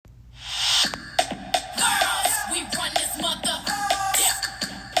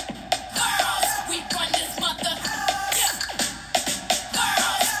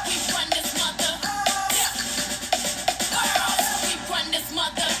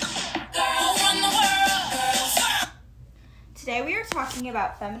talking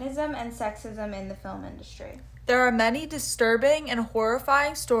about feminism and sexism in the film industry. There are many disturbing and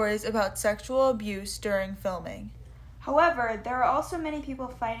horrifying stories about sexual abuse during filming. However, there are also many people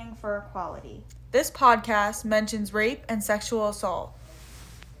fighting for equality. This podcast mentions rape and sexual assault.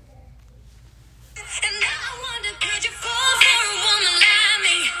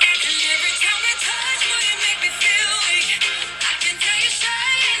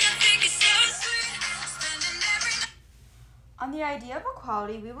 On the idea of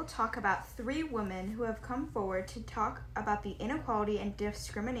equality, we will talk about 3 women who have come forward to talk about the inequality and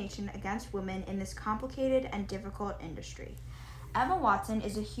discrimination against women in this complicated and difficult industry. Emma Watson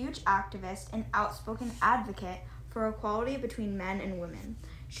is a huge activist and outspoken advocate for equality between men and women.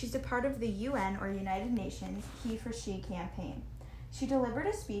 She's a part of the UN, or United Nations, He for She campaign. She delivered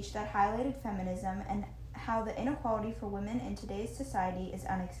a speech that highlighted feminism and how the inequality for women in today's society is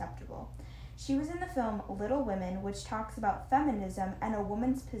unacceptable. She was in the film Little Women, which talks about feminism and a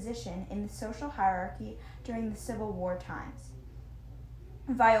woman's position in the social hierarchy during the Civil War times.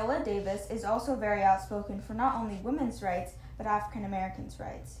 Viola Davis is also very outspoken for not only women's rights, but African Americans'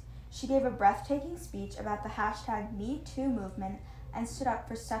 rights. She gave a breathtaking speech about the #MeToo movement and stood up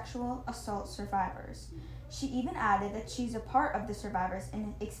for sexual assault survivors. She even added that she's a part of the survivors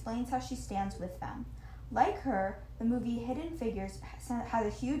and explains how she stands with them. Like her, the movie Hidden Figures has a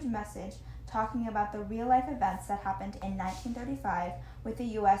huge message talking about the real-life events that happened in 1935 with the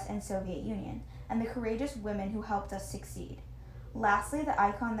U.S. and Soviet Union, and the courageous women who helped us succeed. Lastly, the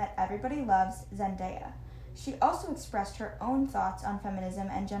icon that everybody loves, Zendaya. She also expressed her own thoughts on feminism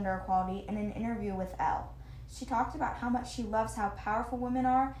and gender equality in an interview with Elle. She talked about how much she loves how powerful women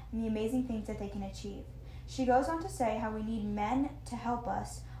are and the amazing things that they can achieve. She goes on to say how we need men to help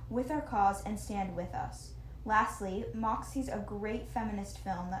us with our cause and stand with us. Lastly, Moxie's a great feminist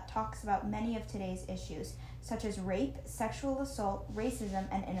film that talks about many of today's issues, such as rape, sexual assault, racism,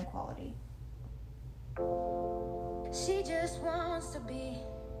 and inequality. She just wants to be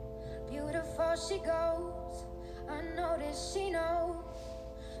beautiful, she goes unnoticed, she knows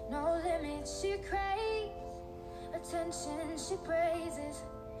no limits, she craves attention, she praises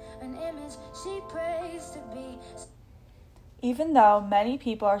an image she prays to be. Even though many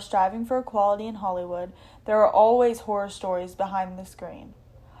people are striving for equality in Hollywood, there are always horror stories behind the screen.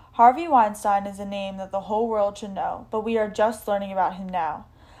 Harvey Weinstein is a name that the whole world should know, but we are just learning about him now.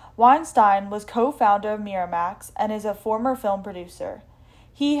 Weinstein was co-founder of Miramax and is a former film producer.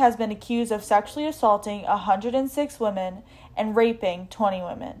 He has been accused of sexually assaulting 106 women and raping 20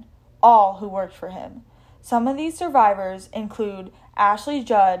 women, all who worked for him. Some of these survivors include Ashley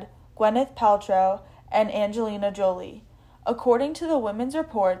Judd, Gwyneth Paltrow, and Angelina Jolie. According to the women's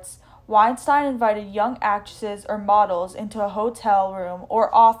reports, Weinstein invited young actresses or models into a hotel room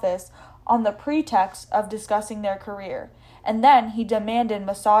or office on the pretext of discussing their career, and then he demanded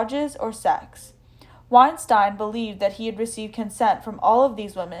massages or sex. Weinstein believed that he had received consent from all of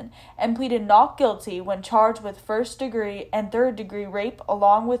these women and pleaded not guilty when charged with first-degree and third-degree rape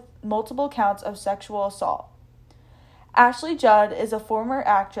along with multiple counts of sexual assault. Ashley Judd is a former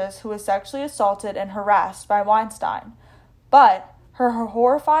actress who was sexually assaulted and harassed by Weinstein. But her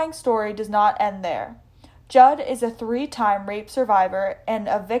horrifying story does not end there. Judd is a 3-time rape survivor and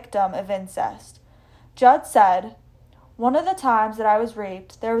a victim of incest. Judd said, "One of the times that I was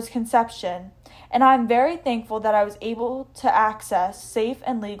raped, there was conception, and I am very thankful that I was able to access safe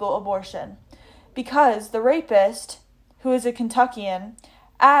and legal abortion. Because the rapist, who is a Kentuckian,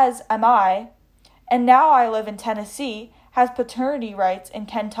 as am I, and now I live in Tennessee, has paternity rights in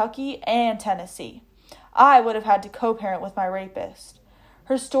Kentucky and Tennessee. I would have had to co-parent with my rapist."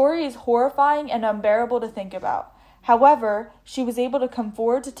 Her story is horrifying and unbearable to think about. However, she was able to come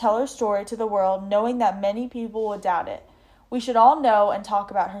forward to tell her story to the world, knowing that many people would doubt it. We should all know and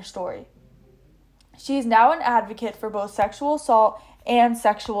talk about her story. She is now an advocate for both sexual assault and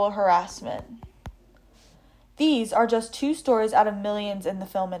sexual harassment. These are just 2 stories out of millions in the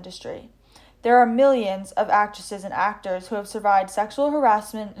film industry. There are millions of actresses and actors who have survived sexual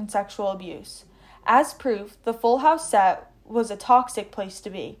harassment and sexual abuse. As proof, the Full House set was a toxic place to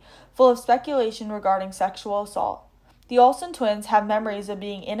be, full of speculation regarding sexual assault. The Olsen twins have memories of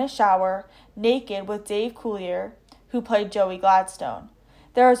being in a shower, naked with Dave Coulier, who played Joey Gladstone.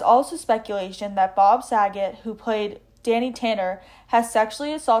 There is also speculation that Bob Saget, who played Danny Tanner, has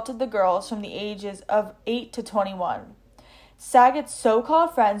sexually assaulted the girls from the ages of 8 to 21. Saget's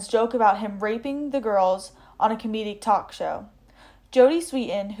so-called friends joke about him raping the girls on a comedic talk show. Jodie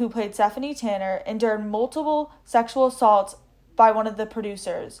Sweetin, who played Stephanie Tanner, endured multiple sexual assaults by one of the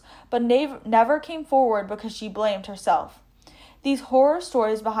producers, but never came forward because she blamed herself. These horror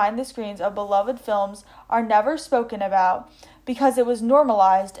stories behind the screens of beloved films are never spoken about because it was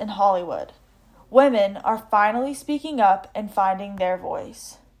normalized in Hollywood. Women are finally speaking up and finding their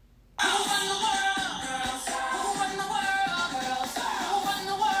voice. I